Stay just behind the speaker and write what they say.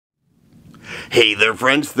Hey there,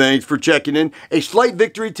 friends. Thanks for checking in. A slight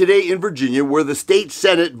victory today in Virginia where the state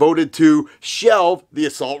Senate voted to shelve the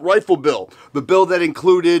assault rifle bill. The bill that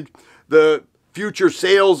included the future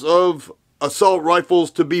sales of assault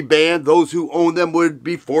rifles to be banned. Those who own them would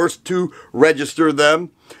be forced to register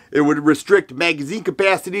them. It would restrict magazine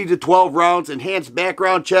capacity to 12 rounds, enhance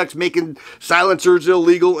background checks, making silencers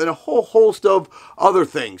illegal, and a whole host of other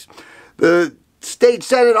things. The state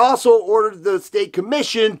Senate also ordered the state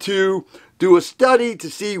commission to do a study to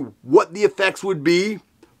see what the effects would be,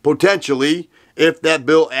 potentially, if that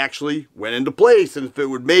bill actually went into place and if it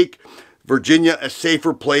would make Virginia a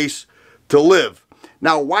safer place to live.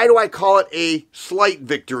 Now, why do I call it a slight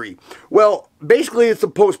victory? Well, basically it's a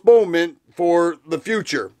postponement for the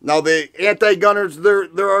future. Now, the anti-gunners, they're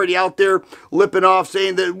already out there lipping off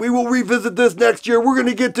saying that we will revisit this next year. We're going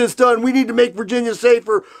to get this done. We need to make Virginia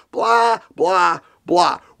safer, blah, blah,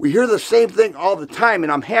 blah. We hear the same thing all the time,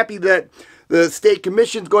 and I'm happy that the state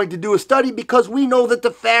commission is going to do a study because we know that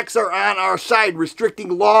the facts are on our side,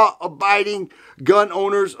 restricting law-abiding gun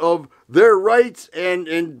owners of their rights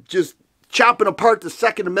and just chopping apart the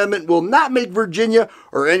Second Amendment will not make Virginia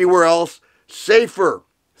or anywhere else safer.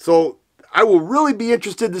 So I will really be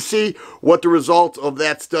interested to see what the results of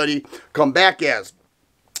that study come back as,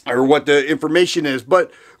 or what the information is.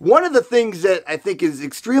 But one of the things that I think is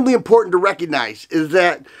extremely important to recognize is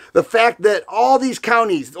that the fact that all these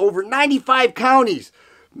counties, over 95 counties,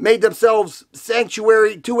 made themselves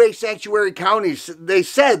sanctuary, two-way sanctuary counties. They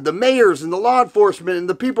said, the mayors and the law enforcement and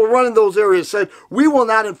the people running those areas said, we will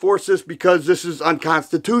not enforce this because this is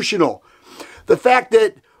unconstitutional. The fact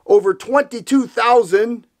that over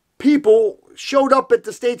 22,000 people showed up at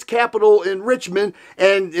the state's capitol in Richmond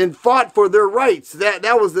and fought for their rights.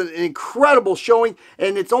 That was an incredible showing,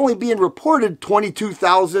 and it's only being reported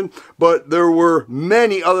 22,000, but there were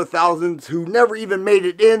many other thousands who never even made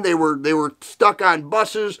it in. They were stuck on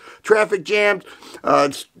buses, traffic jammed,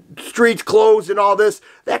 streets closed and all this.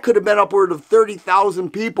 That could have been upward of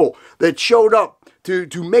 30,000 people that showed up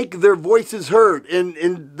to make their voices heard.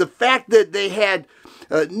 And the fact that they had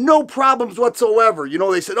no problems whatsoever. You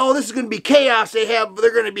know, they said, oh, this is going to be chaos. They're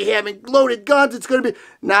going to be having loaded guns. It's going to be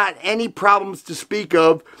not any problems to speak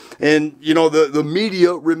of. And, you know, the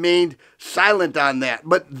media remained silent on that.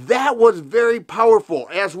 But that was very powerful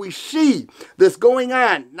as we see this going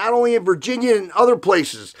on, not only in Virginia and other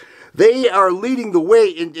places. They are leading the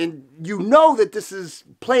way, and you know that this is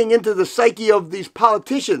playing into the psyche of these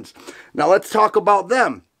politicians. Now, let's talk about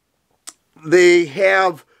them. They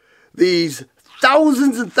have these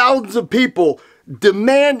thousands and thousands of people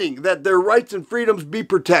demanding that their rights and freedoms be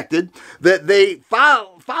protected, that they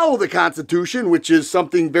follow the Constitution, which is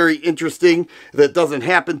something very interesting that doesn't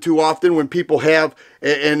happen too often when people have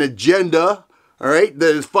an agenda, all right,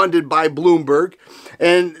 that is funded by Bloomberg.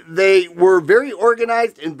 And they were very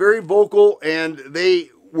organized and very vocal, and they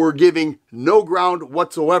were giving no ground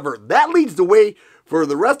whatsoever. That leads the way for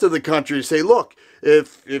the rest of the country to say, look,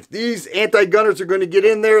 if these anti-gunners are going to get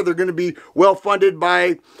in there, they're going to be well funded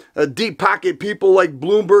by deep pocket people like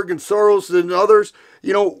Bloomberg and Soros and others.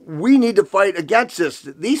 You know, we need to fight against this.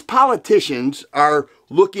 These politicians are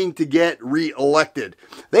looking to get reelected.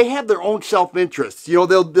 They have their own self-interests. You know,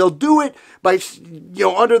 they'll do it by, you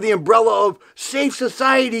know, under the umbrella of safe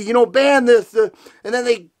society, you know, ban this. And then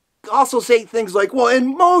they also say things like, well,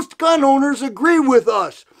 and most gun owners agree with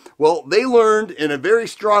us. Well, they learned in a very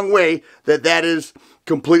strong way that that is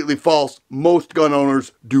completely false. Most gun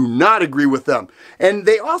owners do not agree with them. And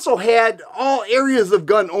they also had all areas of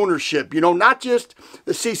gun ownership, you know, not just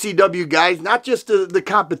the CCW guys, not just the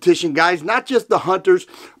competition guys, not just the hunters,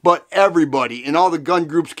 but everybody. And all the gun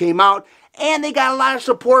groups came out, and they got a lot of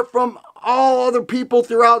support from all other people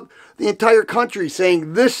throughout the entire country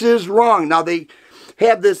saying this is wrong. Now, they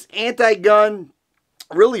have this anti-gun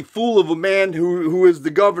really fool of a man who is the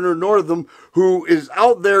governor Northam, who is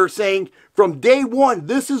out there saying from day one,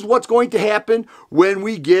 this is what's going to happen when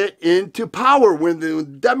we get into power, when the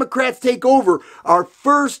Democrats take over. Our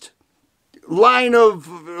first line of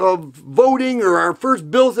voting, or our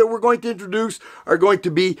first bills that we're going to introduce, are going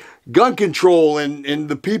to be gun control. And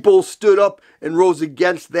the people stood up and rose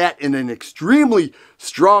against that in an extremely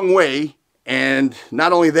strong way. And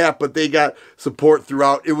not only that, but they got support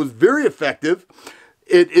throughout. It was very effective.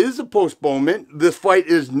 It is a postponement. This fight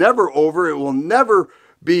is never over. It will never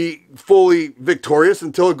be fully victorious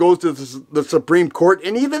until it goes to the Supreme Court.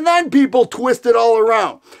 And even then, people twist it all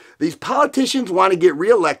around. These politicians want to get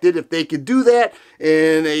reelected. If they could do that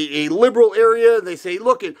in a liberal area, they say,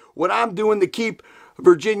 look at what I'm doing to keep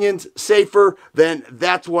Virginians safer, then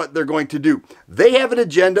that's what they're going to do. They have an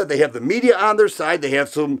agenda. They have the media on their side. They have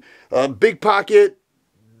some big pocket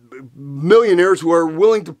millionaires who are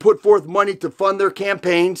willing to put forth money to fund their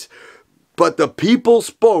campaigns. But the people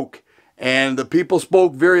spoke, and the people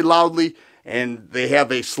spoke very loudly, and they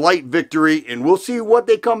have a slight victory, and we'll see what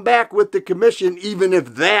they come back with the commission, even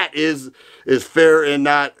if that is fair and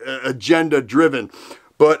not agenda driven.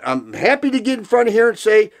 But I'm happy to get in front of here and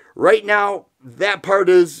say right now that part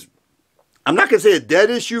is, I'm not going to say a dead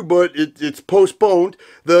issue, but it's postponed.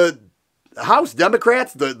 The House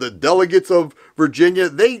Democrats, the delegates of Virginia,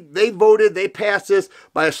 they voted, they passed this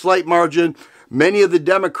by a slight margin. Many of the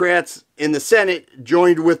Democrats in the Senate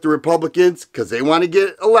joined with the Republicans because they want to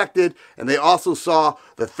get elected, and they also saw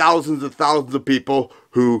the thousands and thousands of people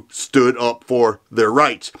who stood up for their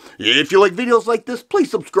rights. If you like videos like this, please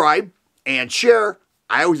subscribe and share.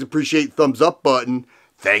 I always appreciate thumbs up button.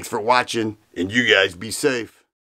 Thanks for watching, and you guys be safe.